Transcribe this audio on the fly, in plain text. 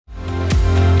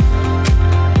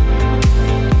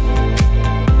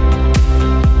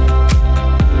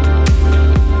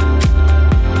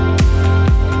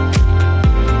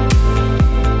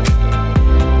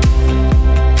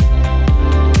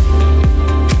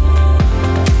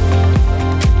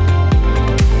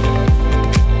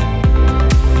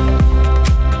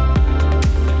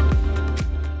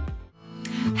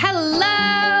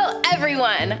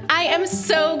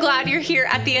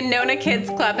Anona Kids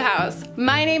Clubhouse.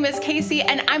 My name is Casey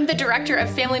and I'm the Director of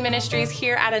Family Ministries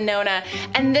here at Anona,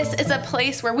 and this is a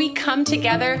place where we come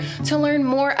together to learn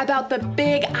more about the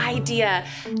big idea,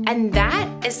 and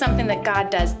that is something that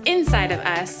God does inside of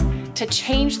us to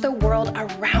change the world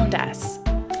around us.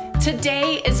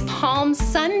 Today is Palm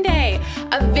Sunday,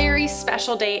 a very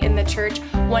special day in the church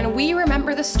when we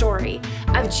remember the story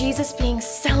of Jesus being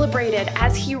celebrated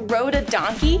as he rode a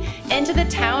donkey into the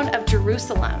town of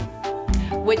Jerusalem,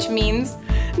 which means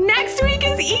next week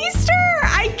is Easter.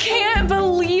 I can't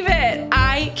believe it.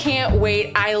 I can't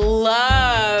wait. I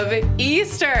love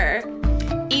Easter.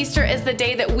 Easter is the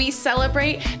day that we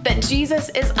celebrate that Jesus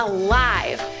is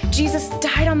alive. Jesus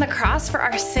died on the cross for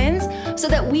our sins so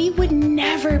that we would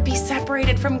never be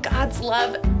separated from God's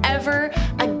love ever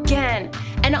again.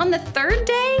 And on the third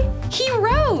day, he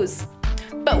rose.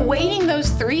 But waiting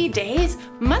those 3 days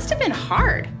must have been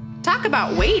hard. Talk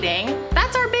about waiting.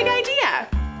 That's our big idea.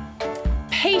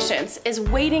 Patience is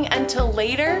waiting until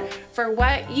later for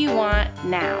what you want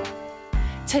now.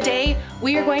 Today,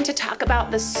 we are going to talk about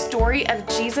the story of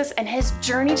Jesus and his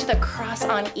journey to the cross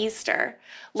on Easter.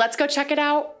 Let's go check it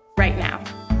out right now.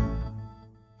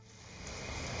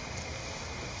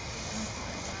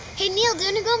 Hey Neil, do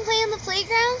you want to go and play on the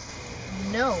playground?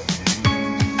 No.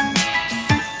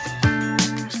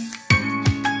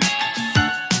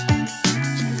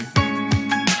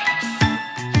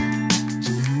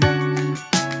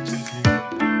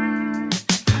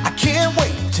 I can't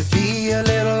wait to be a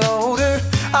little older.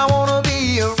 I wanna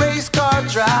be a race car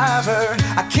driver.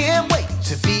 I can't wait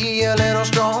to be a little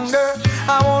stronger.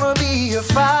 I wanna be a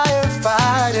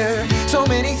firefighter. So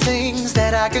many things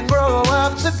that I can grow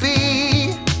up to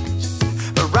be.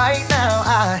 But right now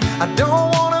I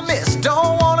don't wanna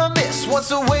miss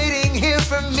what's awaiting here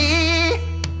for me.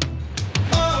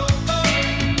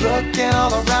 Looking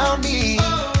all around me,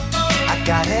 I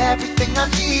got everything I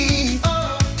need.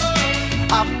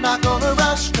 I'm not gonna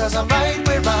rush, cause I'm right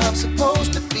where I'm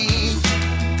supposed to be.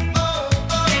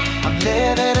 I'm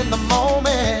living in the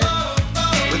moment,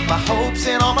 with my hopes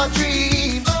and all my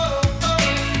dreams.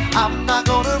 I'm not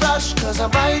gonna rush, cause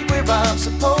I'm right where I'm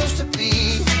supposed to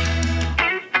be.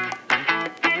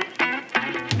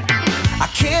 I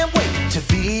can't wait to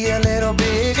be a little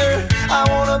bigger. I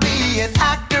wanna be an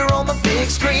actor on the big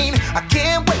screen. I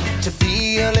can't wait to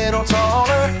be a little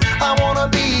taller. I wanna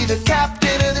be the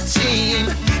captain of the team.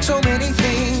 So many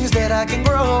things that I can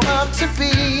grow up to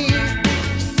be.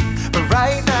 But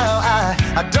right now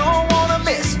I don't wanna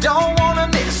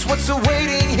miss what's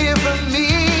awaiting here for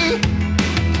me.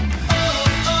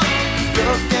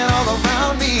 Looking all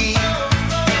around me,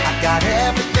 I got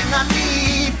everything I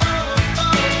need.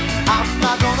 I'm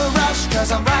not gonna rush,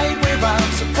 cause I'm right where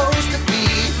I'm supposed to be.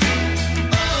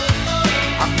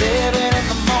 I'm living in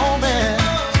the moment,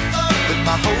 with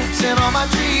my hopes and all my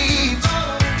dreams.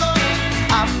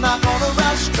 I'm not gonna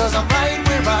rush, cause I'm right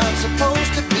where I'm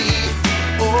supposed to be.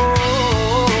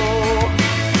 Oh,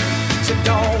 so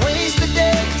don't waste the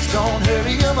days, don't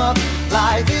hurry them up.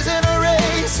 Life isn't a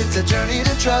race, it's a journey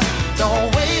to trust.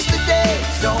 Don't waste the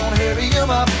days, don't hurry them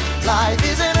up. Life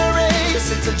isn't a race,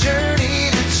 it's a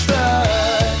journey to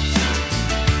trust.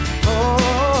 Oh,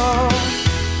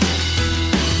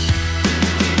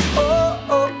 oh,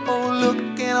 oh, oh,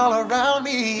 looking all around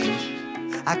me,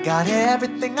 I got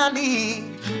everything I need.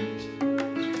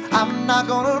 I'm not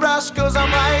gonna rush, cause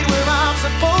I'm right where I'm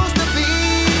supposed to be.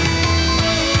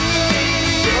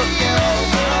 Looking all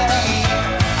around me,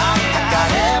 I got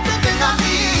everything I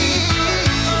need.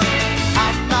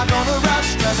 I'm not gonna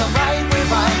rush, cause I'm right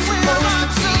where I'm supposed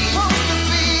to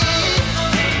be.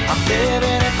 I'm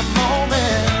living in the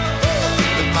moment,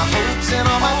 with my hopes and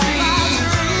all my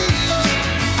dreams.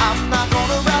 I'm not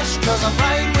gonna rush, cause I'm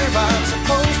right where I'm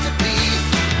supposed to be.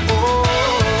 Oh,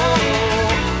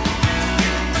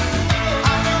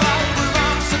 I'm right where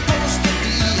I'm supposed to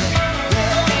be.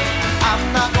 Yeah. I'm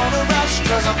not gonna rush,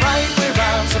 cause I'm right where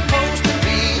I'm supposed to be.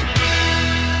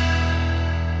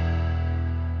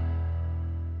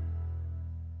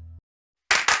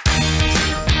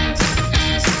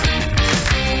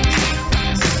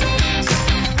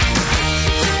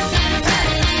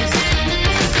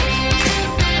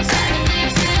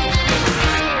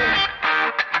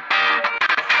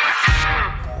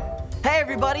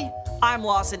 I'm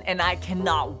Lawson, and I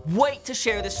cannot wait to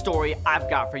share the story I've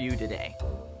got for you today.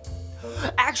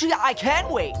 Actually, I can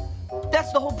wait.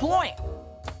 That's the whole point.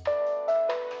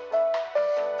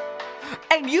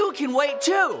 And you can wait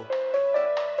too.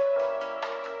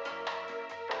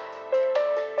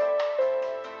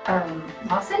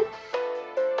 Lawson?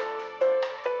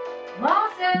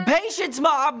 Lawson! Patience,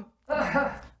 Mom!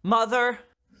 Mother?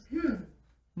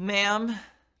 Ma'am?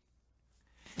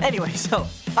 Anyway, so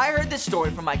I heard this story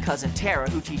from my cousin Tara,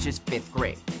 who teaches 5th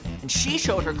grade. And she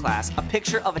showed her class a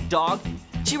picture of a dog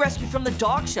she rescued from the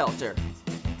dog shelter.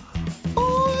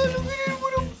 Oh, look at it,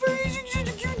 what a face, it's just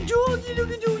a cute dog.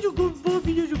 Look at it, a good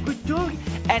puppy, it's a good dog.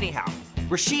 Anyhow,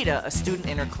 Rashida, a student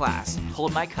in her class,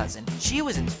 told my cousin she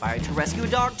was inspired to rescue a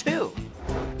dog too.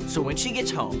 So when she gets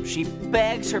home, she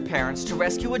begs her parents to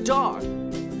rescue a dog.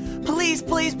 Please,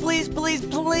 please, please, please,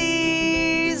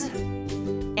 please.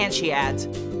 And she adds,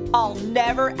 I'll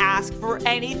never ask for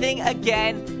anything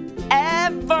again,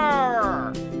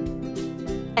 ever.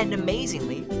 And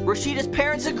amazingly, Rashida's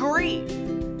parents agree.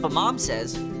 But Mom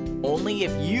says, only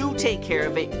if you take care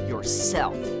of it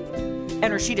yourself. And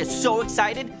Rashida's so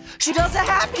excited, she does a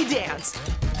happy dance.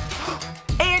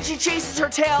 And she chases her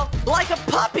tail like a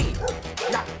puppy.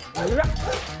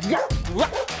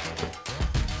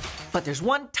 But there's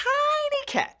one tiny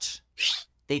catch.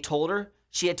 They told her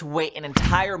she had to wait an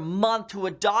entire month to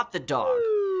adopt the dog.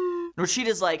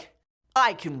 Rashida's like,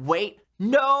 I can wait,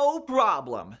 no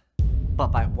problem. But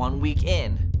by 1 week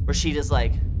in, Rashida's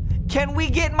like, can we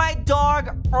get my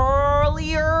dog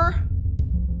earlier?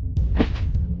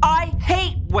 I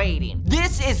hate waiting.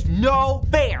 This is no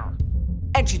fair.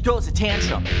 And she throws a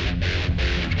tantrum.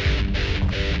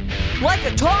 Like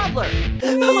a toddler.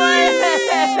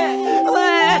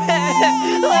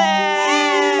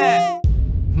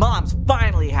 Mom's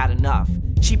finally had enough.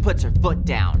 She puts her foot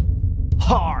down.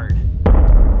 Hard.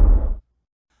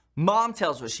 Mom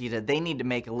tells Rashida they need to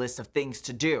make a list of things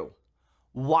to do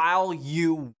while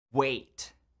you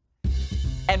wait.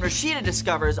 And Rashida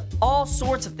discovers all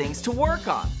sorts of things to work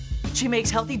on. She makes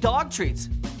healthy dog treats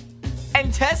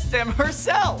and tests them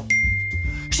herself.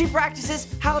 She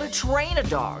practices how to train a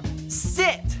dog.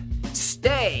 Sit,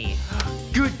 stay,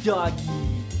 good doggy.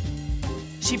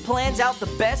 She plans out the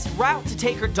best route to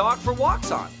take her dog for walks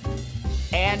on.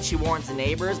 And she warns the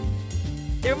neighbors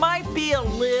there might be a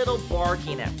little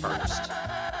barking at first.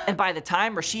 And by the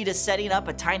time Rashida's setting up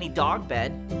a tiny dog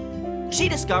bed, she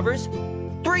discovers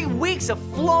 3 weeks have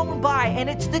flown by and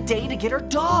it's the day to get her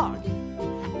dog.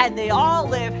 And they all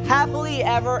live happily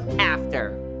ever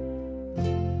after.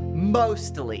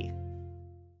 Mostly.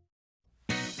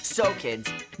 So kids,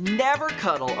 never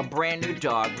cuddle a brand new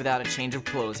dog without a change of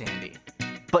clothes handy.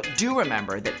 But do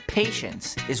remember that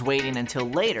patience is waiting until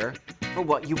later for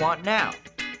what you want now.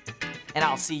 And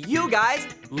I'll see you guys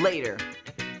later.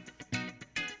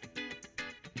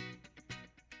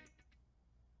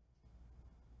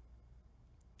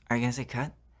 Are you gonna say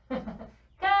cut?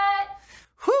 Cut!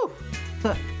 Whew!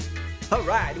 All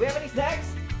right, do we have any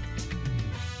snacks?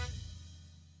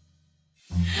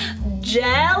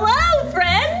 Jello,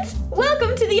 friends!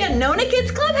 Welcome to the Anona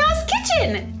Kids Clubhouse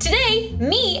kitchen! Today,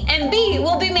 me and B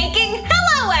will be making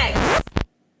hello eggs!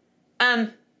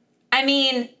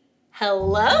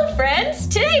 Hello, friends!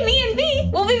 Today, me and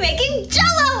B will be making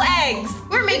Jello eggs!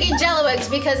 We're making Jello eggs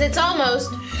because it's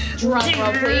almost, drum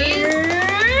roll please,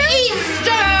 Easter!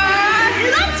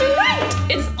 That's right!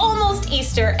 It's almost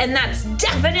Easter, and that's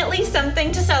definitely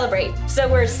something to celebrate. So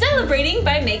we're celebrating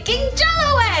by making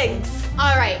Jello eggs!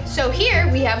 All right, so here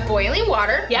we have boiling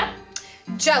water, Yeah?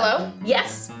 Jello,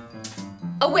 Yes?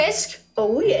 a whisk,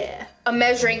 Oh yeah. a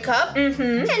measuring cup,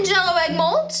 Mm-hmm. and Jello egg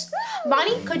molds.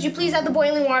 Bonnie, could you please add the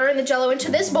boiling water and the Jello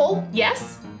into this bowl?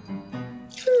 Yes?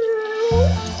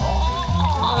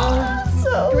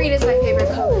 Green is my favorite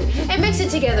color. And mix it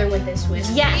together with this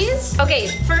whisk, Yes. please. Okay,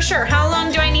 for sure. How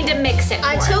long do I need to mix it for?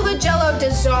 Until the Jello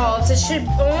dissolves. It should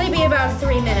only be about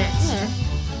 3 minutes.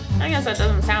 I guess that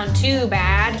doesn't sound too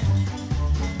bad.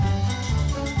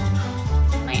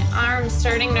 My arm's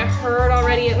starting to hurt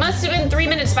already. It must have been 3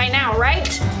 minutes by now, right?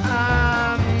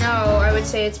 No, I would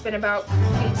say it's been about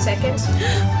 8 seconds.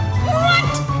 What?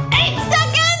 8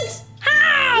 seconds?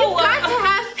 How? You've got to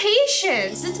have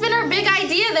patience. It's been our big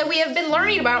idea that we have been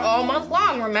learning about all month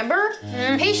long, remember?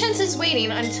 Patience is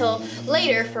waiting until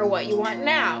later for what you want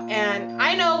now. And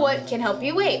I know what can help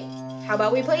you wait. How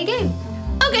about we play a game?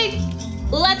 Okay,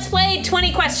 let's play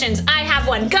 20 questions. I have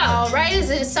one. Go. All right, is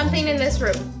it something in this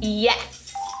room?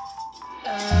 Yes.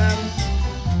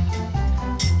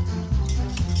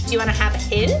 Do you want to have a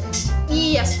hint?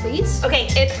 Yes, please. Okay,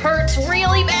 it hurts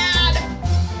really bad.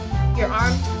 Your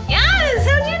arm? Yes,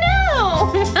 how'd you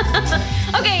know?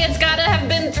 Okay, it's gotta have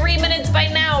been 3 minutes by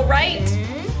now, right?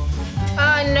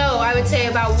 No, I would say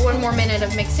about 1 more minute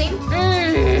of mixing.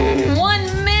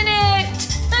 1 minute!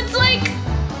 That's like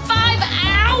 5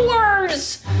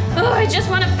 hours! Oh, I just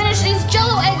want to finish these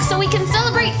Jello eggs so we can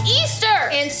celebrate Easter!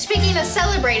 And speaking of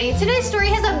celebrating, today's story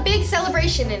has a big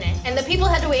celebration in it, and the people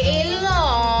had to wait a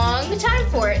long time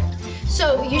for it.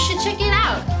 So you should check it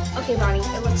out. Okay, Bonnie,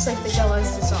 it looks like the jello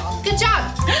is dissolved. Good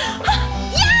job.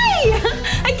 Yay!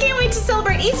 I can't wait to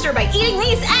celebrate Easter by eating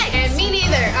these eggs. And me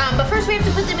neither. But first we have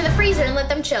to put them in the freezer and let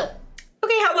them chill.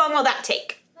 Okay, how long will that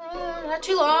take? Not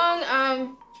too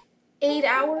long. 8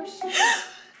 hours.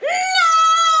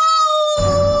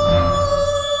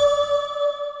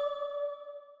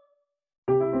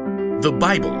 The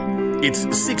Bible. It's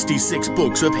 66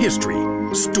 books of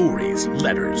history, stories,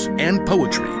 letters, and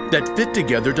poetry that fit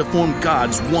together to form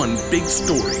God's one big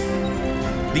story.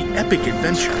 The epic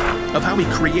adventure of how He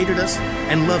created us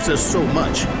and loves us so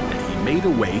much that He made a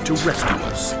way to rescue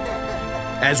us.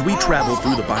 As we travel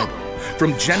through the Bible,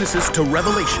 from Genesis to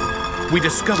Revelation, we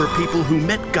discover people who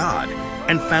met God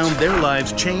and found their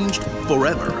lives changed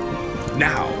forever.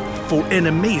 Now, for an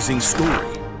amazing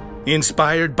story,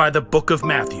 inspired by the book of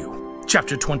Matthew,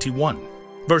 chapter 21,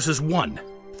 verses 1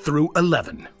 through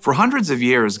 11. For hundreds of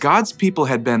years, God's people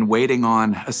had been waiting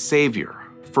on a savior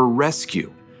for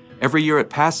rescue. Every year at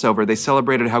Passover, they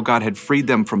celebrated how God had freed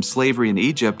them from slavery in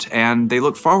Egypt, and they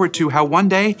looked forward to how one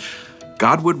day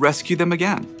God would rescue them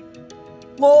again.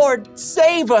 Lord,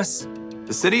 save us!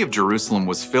 The city of Jerusalem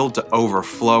was filled to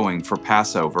overflowing for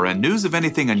Passover, and news of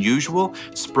anything unusual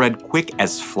spread quick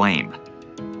as flame.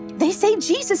 They say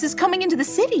Jesus is coming into the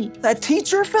city. That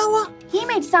teacher fella? He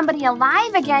made somebody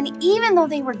alive again, even though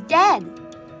they were dead.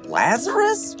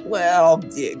 Lazarus? Well,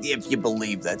 if you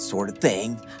believe that sort of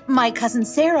thing. My cousin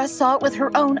Sarah saw it with her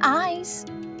own eyes.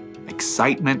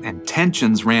 Excitement and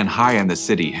tensions ran high in the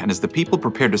city, and as the people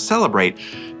prepared to celebrate,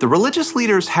 the religious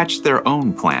leaders hatched their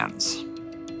own plans.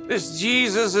 This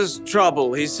Jesus is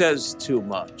trouble. He says too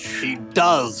much. He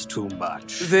does too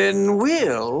much. Then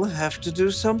we'll have to do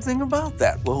something about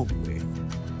that, won't we?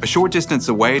 A short distance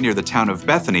away near the town of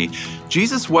Bethany,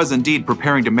 Jesus was indeed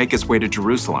preparing to make his way to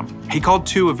Jerusalem. He called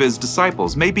 2 of his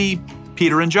disciples, maybe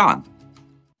Peter and John.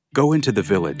 Go into the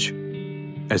village.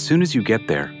 As soon as you get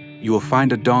there, you will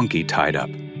find a donkey tied up.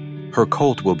 Her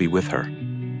colt will be with her.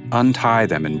 Untie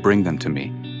them and bring them to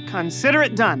me. Consider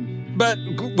it done. But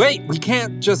wait, we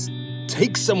can't just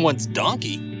take someone's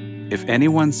donkey. If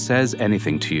anyone says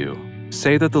anything to you,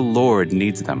 say that the Lord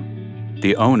needs them.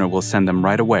 The owner will send them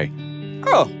right away.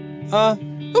 Oh,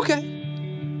 okay.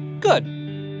 Good.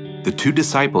 The 2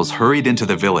 disciples hurried into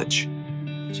the village.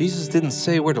 Jesus didn't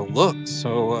say where to look,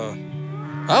 so,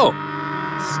 Oh.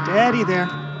 Steady there.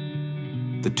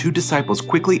 The 2 disciples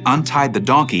quickly untied the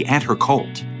donkey and her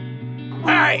colt.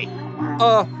 Hey!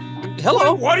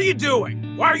 Hello? What are you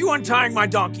doing? Why are you untying my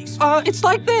donkeys? It's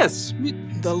like this.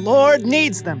 The Lord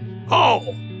needs them.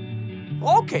 Oh!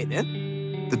 Okay,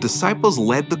 then. The disciples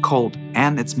led the colt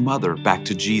and its mother back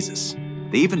to Jesus.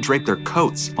 They even draped their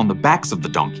coats on the backs of the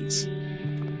donkeys.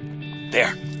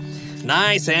 There.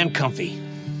 Nice and comfy.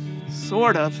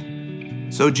 Sort of.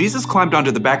 So Jesus climbed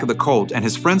onto the back of the colt, and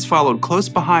his friends followed close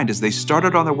behind as they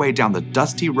started on their way down the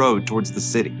dusty road towards the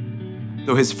city.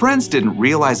 Though his friends didn't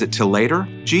realize it till later,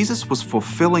 Jesus was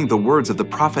fulfilling the words of the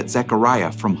prophet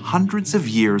Zechariah from hundreds of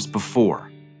years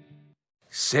before.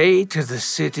 Say to the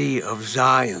city of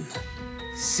Zion,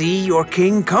 see, your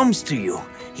king comes to you.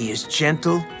 He is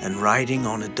gentle and riding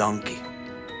on a donkey.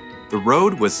 The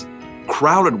road was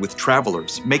crowded with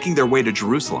travelers making their way to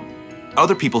Jerusalem.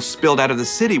 Other people spilled out of the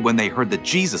city when they heard that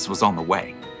Jesus was on the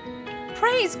way.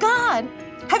 Praise God!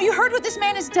 Have you heard what this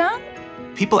man has done?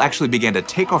 People actually began to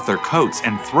take off their coats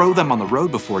and throw them on the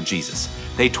road before Jesus.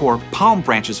 They tore palm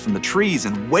branches from the trees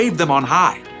and waved them on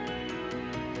high.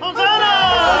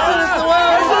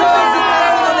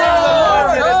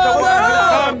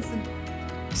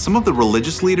 Some of the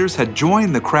religious leaders had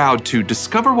joined the crowd to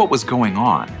discover what was going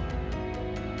on.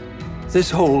 This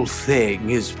whole thing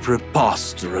is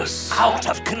preposterous. Out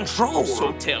of control.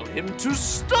 So tell him to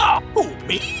stop. Who,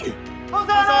 me?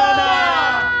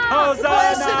 Hosanna! Hosanna!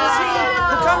 Blessed is he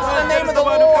who comes in the name of the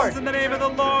Lord. In the name of the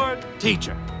Lord.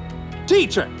 Teacher.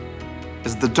 Teacher.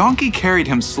 As the donkey carried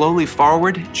him slowly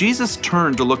forward, Jesus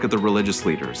turned to look at the religious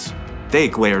leaders. They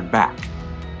glared back.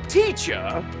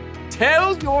 Teacher,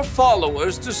 tell your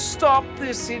followers to stop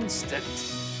this instant.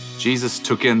 Jesus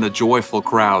took in the joyful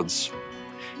crowds.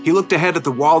 He looked ahead at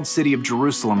the walled city of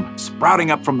Jerusalem,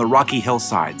 sprouting up from the rocky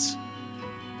hillsides.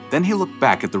 Then he looked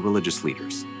back at the religious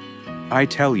leaders. I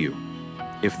tell you,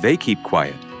 if they keep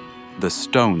quiet, the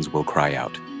stones will cry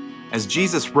out. As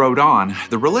Jesus rode on,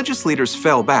 the religious leaders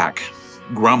fell back,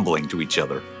 grumbling to each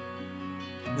other.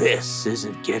 This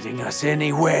isn't getting us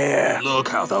anywhere. Look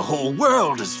how the whole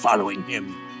world is following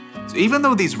him. So even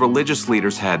though these religious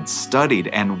leaders had studied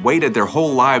and waited their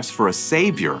whole lives for a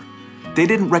savior, they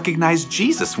didn't recognize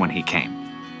Jesus when he came.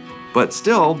 But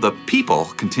still, the people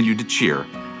continued to cheer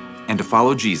and to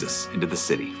follow Jesus into the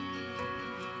city.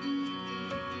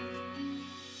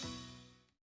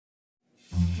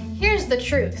 the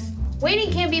truth.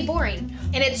 Waiting can be boring,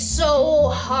 and it's so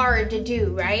hard to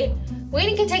do, right?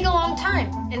 Waiting can take a long time,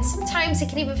 and sometimes it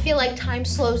can even feel like time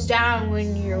slows down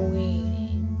when you're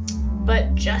waiting.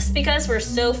 But just because we're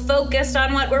so focused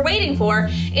on what we're waiting for,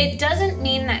 it doesn't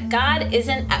mean that God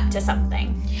isn't up to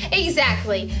something.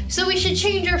 Exactly. So we should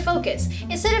change our focus.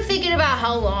 Instead of thinking about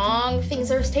how long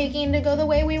things are taking to go the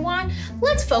way we want,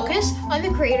 let's focus on the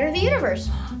creator of the universe.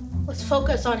 Let's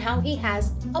focus on how he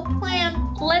has a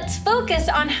plan. Let's focus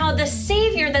on how the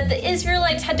Savior that the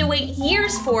Israelites had to wait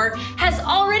years for has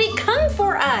already come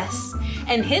for us.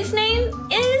 And his name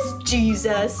is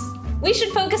Jesus. We should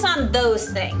focus on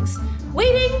those things.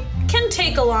 Waiting can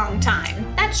take a long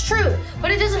time. That's true,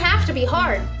 but it doesn't have to be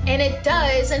hard, and it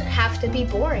doesn't have to be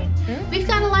boring. We've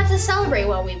got a lot to celebrate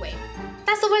while we wait.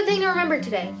 That's the one thing to remember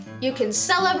today. You can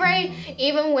celebrate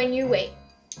even when you wait.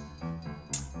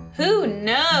 Who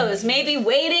knows? Maybe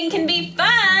waiting can be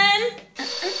fun.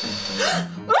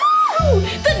 Ooh,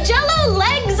 the Jell-O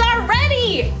legs are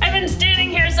ready. I've been standing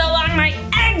here so long, my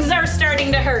eggs are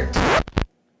starting to hurt.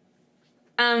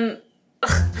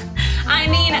 I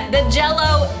mean, the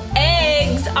Jell-O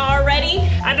eggs are ready.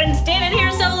 I've been standing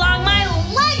here so long, my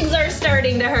legs are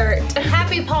starting to hurt.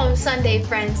 Happy Palm Sunday,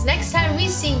 friends. Next time we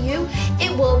see you,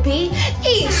 it will be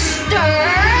Easter.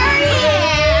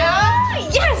 Yeah!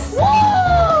 Yes!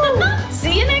 Woo!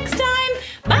 See you next time.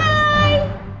 Bye!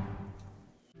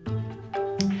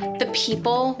 The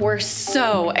people were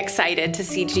so excited to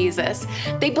see Jesus.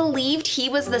 They believed he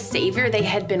was the Savior they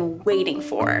had been waiting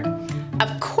for.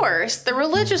 Of course, the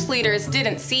religious leaders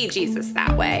didn't see Jesus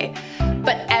that way,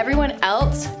 but everyone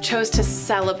else chose to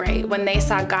celebrate when they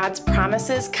saw God's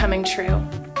promises coming true.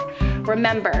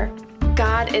 Remember,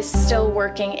 God is still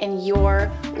working in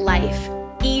your life,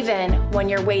 even when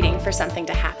you're waiting for something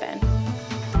to happen.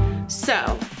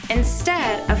 So,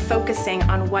 instead of focusing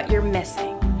on what you're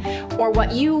missing or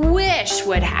what you wish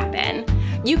would happen,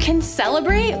 you can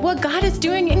celebrate what God is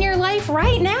doing in your life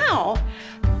right now.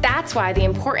 That's why the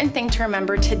important thing to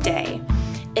remember today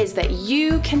is that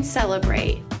you can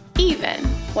celebrate even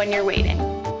when you're waiting.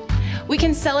 We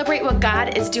can celebrate what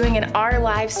God is doing in our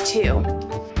lives too.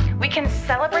 We can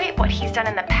celebrate what he's done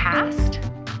in the past,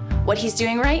 what he's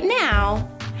doing right now,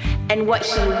 and what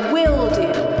he will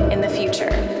do in the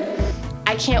future.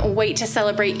 I can't wait to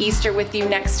celebrate Easter with you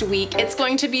next week. It's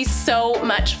going to be so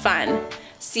much fun.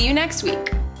 See you next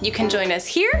week. You can join us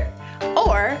here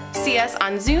or see us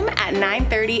on Zoom at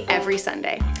 9:30 every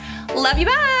Sunday. Love you,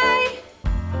 bye!